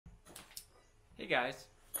Hey guys,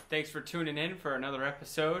 thanks for tuning in for another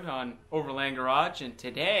episode on Overland Garage, and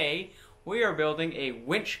today we are building a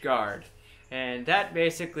winch guard. And that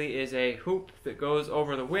basically is a hoop that goes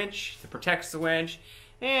over the winch that protects the winch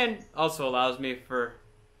and also allows me for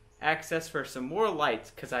access for some more lights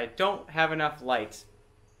because I don't have enough lights.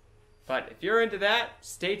 But if you're into that,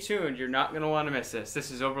 stay tuned. You're not going to want to miss this. This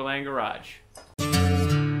is Overland Garage.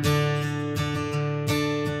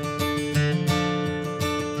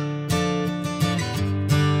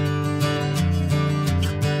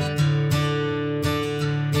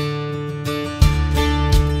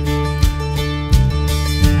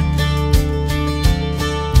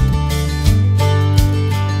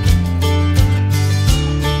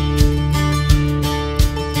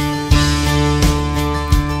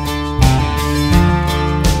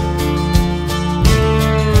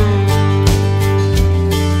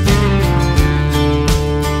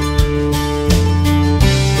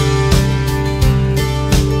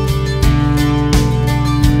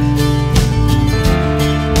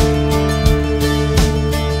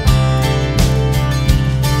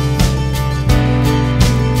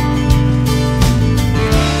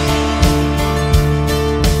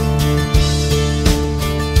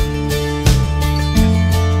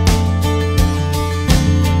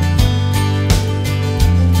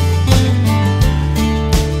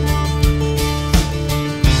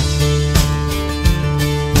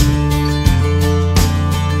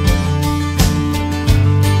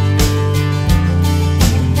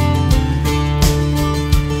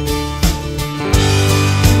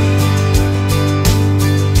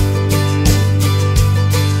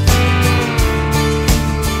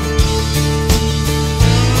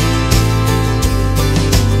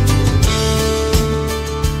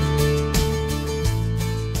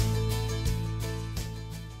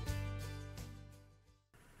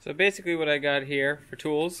 So basically what I got here for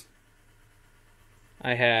tools,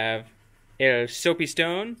 I have a soapy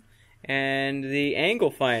stone and the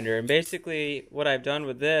angle finder. And basically what I've done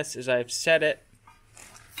with this is I've set it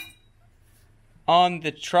on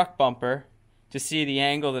the truck bumper to see the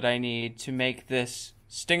angle that I need to make this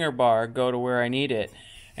stinger bar go to where I need it.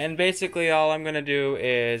 And basically all I'm going to do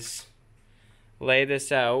is lay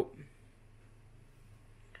this out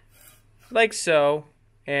like so.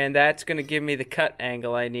 And that's going to give me the cut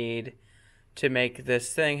angle I need to make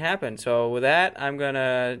this thing happen. So with that, I'm going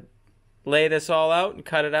to lay this all out and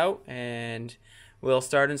cut it out, and we'll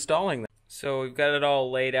start installing them. So we've got it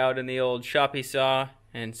all laid out in the old shoppy saw,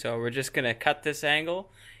 and so we're just going to cut this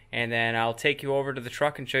angle, and then I'll take you over to the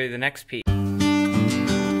truck and show you the next piece.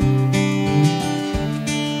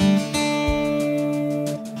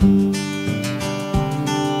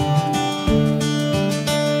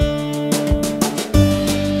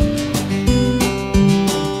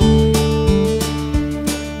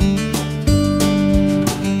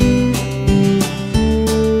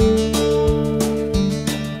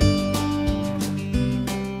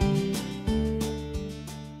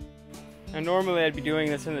 Normally I'd be doing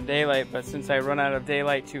this in the daylight, but since I run out of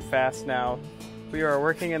daylight too fast now, we are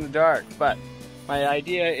working in the dark. But my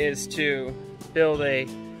idea is to build a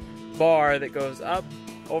bar that goes up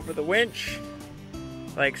over the winch,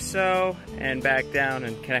 like so, and back down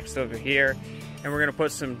and connects over here. And we're going to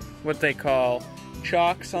put some, what they call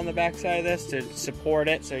chocks on the back side of this to support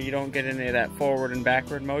it so you don't get any of that forward and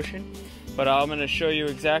backward motion. But I'm going to show you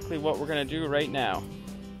exactly what we're going to do right now.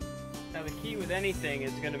 Now the key with anything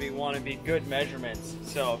is going to want to be good measurements.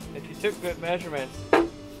 So if you took good measurements,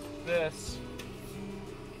 this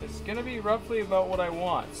is going to be roughly about what I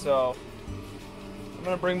want. So I'm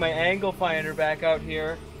going to bring my angle finder back out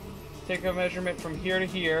here, take a measurement from here to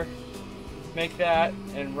here, make that,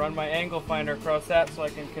 and run my angle finder across that so I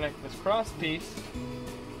can connect this cross piece.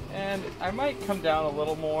 And I might come down a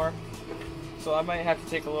little more, so I might have to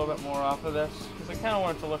take a little bit more off of this because I kind of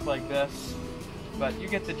want it to look like this. But you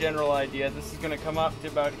get the general idea. This is going to come up to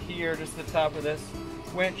about here, just the top of this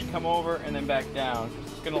winch, come over, and then back down.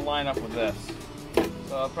 It's going to line up with this.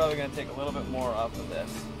 So I'm probably going to take a little bit more off of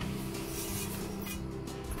this.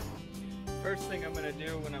 First thing I'm going to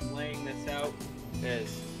do when I'm laying this out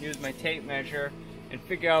is use my tape measure and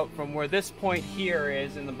figure out from where this point here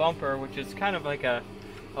is in the bumper, which is kind of like a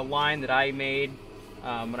line that I made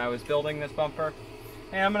when I was building this bumper.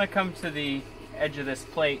 And I'm going to come to the edge of this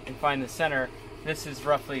plate and find the center. This is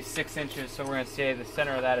roughly 6 inches, so we're going to say the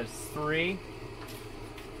center of that is 3.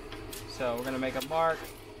 So we're going to make a mark.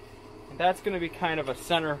 And that's going to be kind of a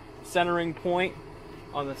centering point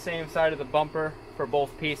on the same side of the bumper for both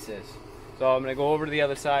pieces. So I'm going to go over to the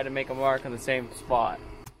other side and make a mark on the same spot.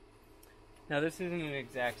 Now this isn't an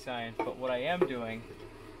exact science, but what I am doing,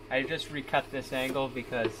 I just recut this angle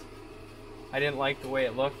because I didn't like the way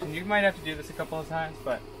it looked, and you might have to do this a couple of times,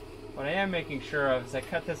 but what I am making sure of is I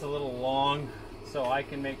cut this a little long so I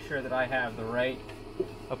can make sure that I have the right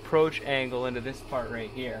approach angle into this part right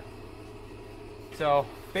here. So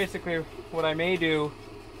basically what I may do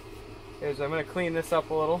is I'm going to clean this up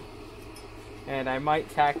a little, and I might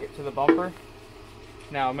tack it to the bumper.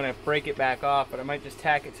 Now I'm going to break it back off, but I might just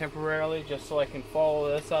tack it temporarily just so I can follow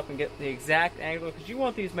this up and get the exact angle, because you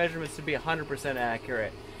want these measurements to be 100%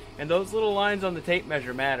 accurate. And those little lines on the tape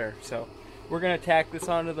measure matter. So we're going to tack this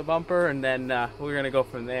onto the bumper, and then we're going to go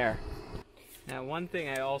from there. Now one thing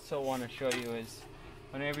I also want to show you is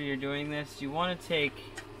whenever you're doing this, you want to take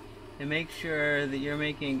and make sure that you're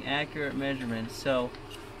making accurate measurements. So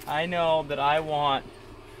I know that I want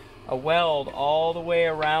a weld all the way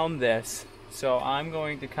around this. So I'm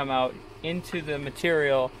going to come out into the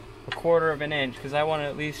material 1/4 of an inch, because I want to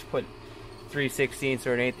at least put 3/16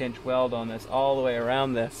 or an 1/8 inch weld on this all the way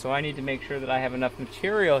around this. So I need to make sure that I have enough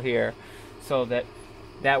material here so that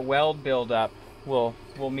that weld buildup will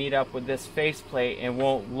meet up with this faceplate and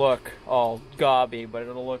won't look all gobby, but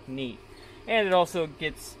it'll look neat. And it also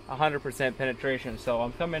gets 100% penetration. So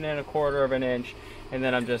I'm coming in 1/4 of an inch, and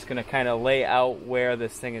then I'm just going to kind of lay out where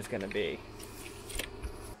this thing is going to be.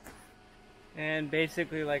 And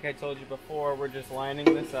basically, like I told you before, we're just lining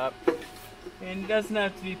this up. And it doesn't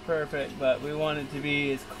have to be perfect, but we want it to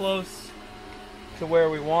be as close to where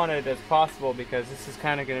we want it as possible, because this is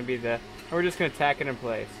kind of going to be the... We're just going to tack it in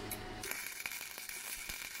place.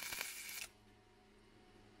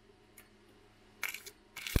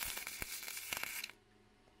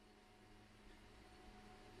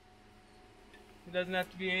 It doesn't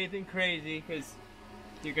have to be anything crazy, because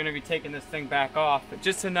you're going to be taking this thing back off, but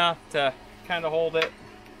just enough to kind of hold it.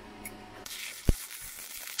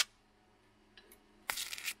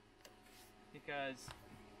 Because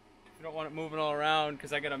I don't want it moving all around,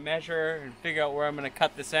 because I got to measure and figure out where I'm going to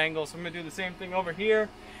cut this angle. So I'm going to do the same thing over here,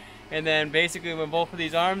 and then basically when both of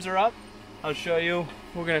these arms are up, I'll show you,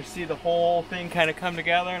 we're going to see the whole thing kind of come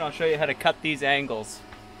together, and I'll show you how to cut these angles.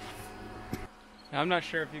 Now, I'm not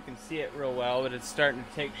sure if you can see it real well, but it's starting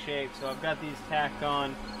to take shape. So I've got these tacked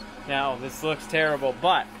on. Now this looks terrible,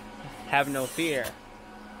 but have no fear.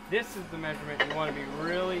 This is the measurement you want to be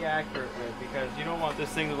really accurate with, because you don't want this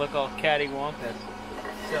thing to look all cattywampus.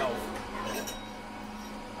 So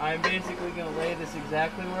I'm basically going to lay this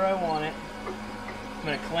exactly where I want it. I'm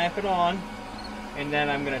going to clamp it on, and then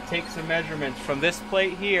I'm going to take some measurements from this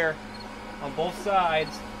plate here on both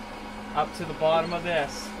sides up to the bottom of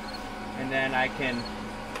this. And then I can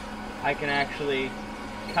actually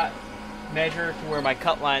measure to where my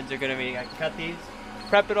cut lines are going to be. I can cut these,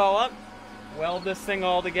 prep it all up, weld this thing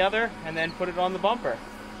all together, and then put it on the bumper.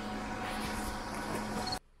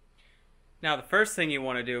 Now the first thing you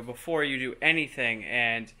want to do before you do anything,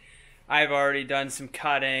 and I've already done some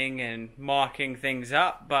cutting and mocking things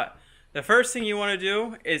up, but the first thing you want to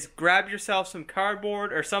do is grab yourself some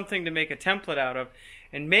cardboard or something to make a template out of,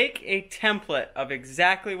 and make a template of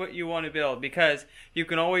exactly what you want to build, because you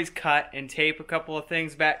can always cut and tape a couple of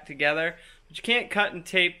things back together, but you can't cut and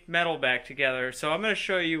tape metal back together. So I'm going to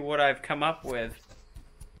show you what I've come up with.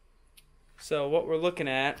 So what we're looking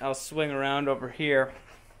at, I'll swing around over here.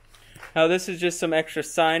 Now this is just some extra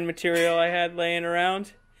sign material I had laying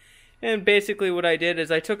around, and basically what I did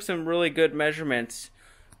is I took some really good measurements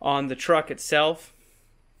on the truck itself,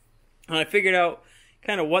 and I figured out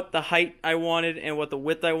kind of what the height I wanted and what the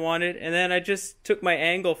width I wanted, and then I just took my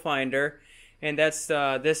angle finder, and that's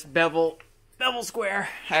this Bevel Square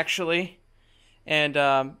actually, and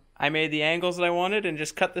I made the angles that I wanted and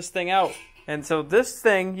just cut this thing out. And so this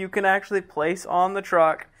thing you can actually place on the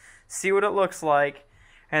truck, see what it looks like,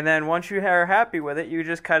 and then once you are happy with it, you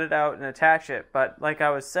just cut it out and attach it. But like I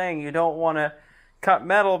was saying, you don't want to cut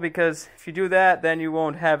metal, because if you do that, then you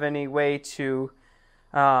won't have any way to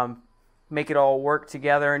make it all work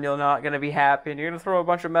together, and you're not going to be happy, and you're going to throw a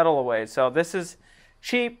bunch of metal away. So this is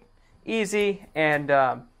cheap, easy, and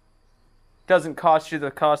doesn't cost you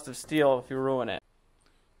the cost of steel if you ruin it.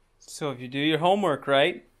 So if you do your homework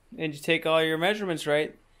right, and you take all your measurements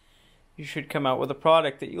right, you should come out with a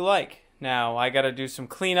product that you like. Now I got to do some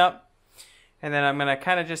cleanup, and then I'm going to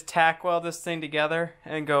kind of just tack weld this thing together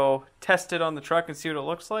and go test it on the truck and see what it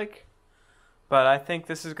looks like. But I think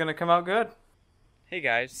this is going to come out good. Hey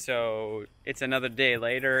guys, so it's another day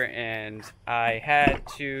later, and I had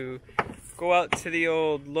to go out to the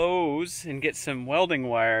old Lowe's and get some welding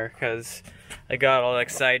wire, because I got all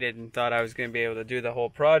excited and thought I was going to be able to do the whole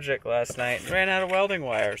project last night and ran out of welding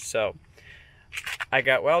wire. So I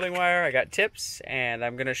got welding wire, I got tips, and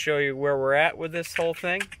I'm going to show you where we're at with this whole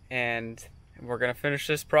thing, and we're going to finish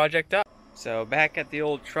this project up. So back at the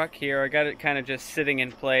old truck here, I got it kind of just sitting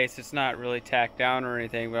in place. It's not really tacked down or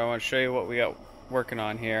anything, but I want to show you what we got working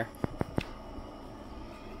on here.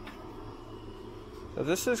 So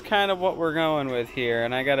this is kind of what we're going with here,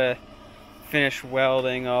 and I gotta finish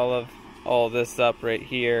welding all this up right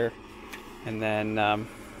here, and then gonna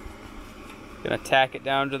tack it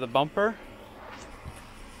down to the bumper,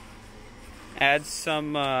 add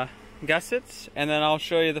some gussets, and then I'll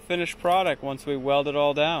show you the finished product once we weld it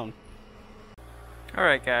all down.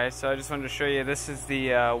 Alright guys, so I just wanted to show you, this is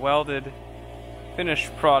the welded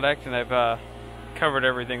finished product, and I've covered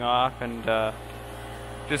everything off, and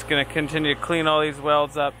just gonna continue to clean all these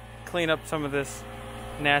welds up, clean up some of this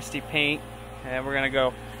nasty paint, and we're gonna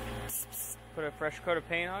go put a fresh coat of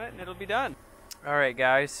paint on it and it'll be done. Alright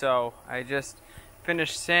guys, so I just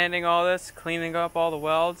finished sanding all this, cleaning up all the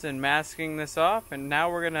welds and masking this off, and now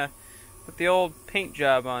we're gonna put the old paint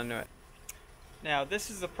job onto it. Now this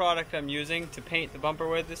is the product I'm using to paint the bumper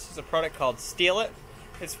with. This is a product called Steel It.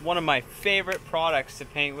 It's one of my favorite products to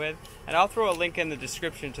paint with, and I'll throw a link in the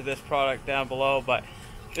description to this product down below, but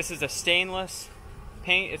this is a stainless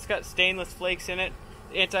paint. It's got stainless flakes in it,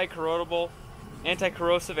 anti-corrosive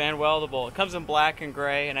and weldable. It comes in black and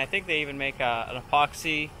gray, and I think they even make an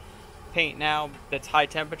epoxy paint now that's high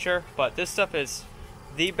temperature, but this stuff is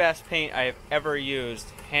the best paint I've ever used,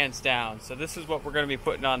 hands down. So this is what we're going to be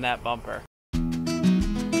putting on that bumper.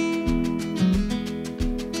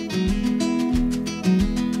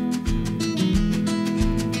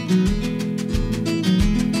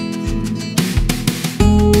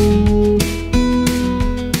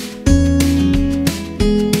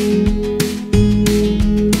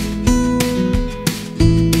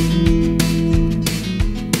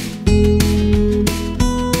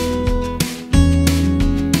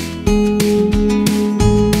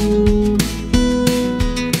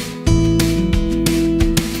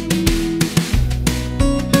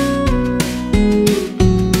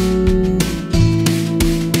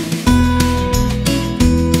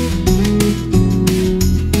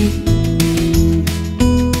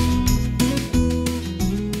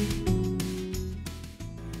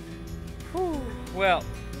 Well,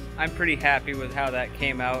 I'm pretty happy with how that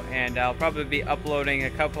came out, and I'll probably be uploading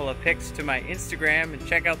a couple of pics to my Instagram, and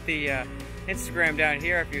check out the Instagram down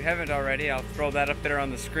here if you haven't already. I'll throw that up there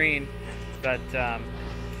on the screen. But I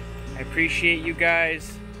appreciate you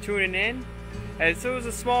guys tuning in. And so it was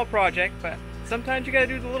a small project, but sometimes you gotta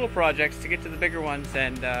do the little projects to get to the bigger ones,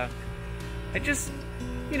 and I just,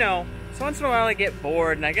 you know, so once in a while I get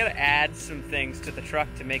bored and I gotta add some things to the truck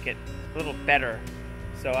to make it a little better.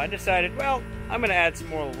 So I decided, well, I'm gonna add some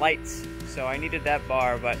more lights. So I needed that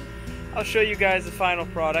bar, but I'll show you guys the final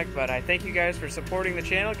product. But I thank you guys for supporting the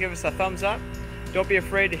channel. Give us a thumbs up. Don't be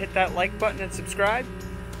afraid to hit that like button and subscribe.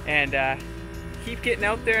 And keep getting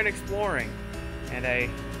out there and exploring. And I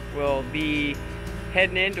will be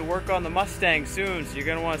heading in to work on the Mustang soon, so you're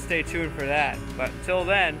gonna want to stay tuned for that. But until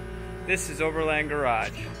then, this is Overland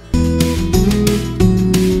Garage.